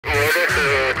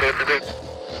Somebody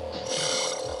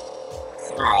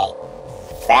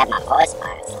grabbed my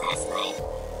voicebox last night.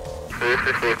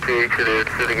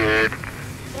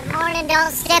 Good morning,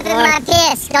 don't step in my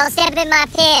piss. Don't step in my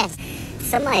piss.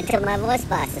 Somebody took my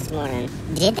voicebox this morning.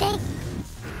 Did they?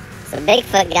 So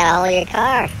Bigfoot got a hold of your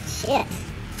car. Shit.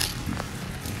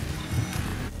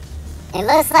 It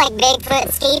looks like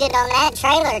Bigfoot skeeted on that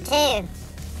trailer, too.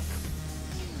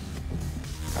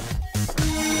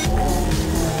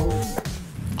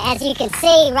 As you can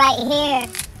see right here,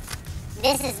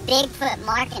 this is Bigfoot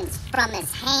markings from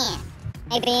his hand.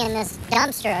 Maybe in this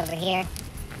dumpster over here.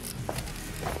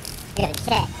 Gotta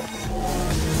check.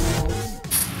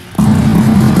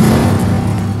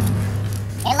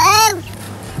 Hello?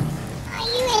 Are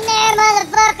you in there,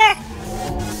 motherfucker?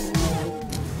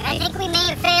 I think we may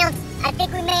have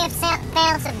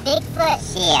found some Bigfoot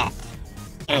shit.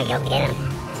 Gonna go get him.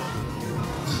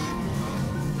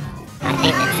 I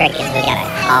think the trick is we gotta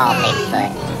call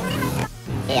Bigfoot.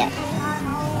 Yeah.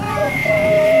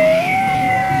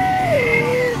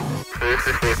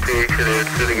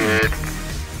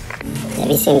 Have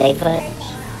you seen Bigfoot?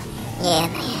 Yeah,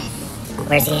 man.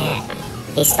 Where's he at?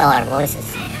 He stole our voices.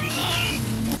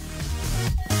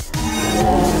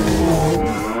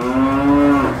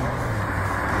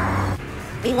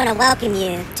 We want to welcome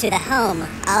you to the home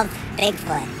of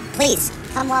Bigfoot. Please,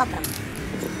 come welcome.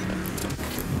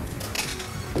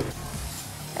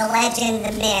 The legend,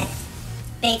 the myth,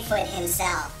 Bigfoot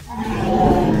himself.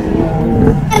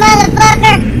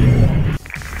 Motherfucker!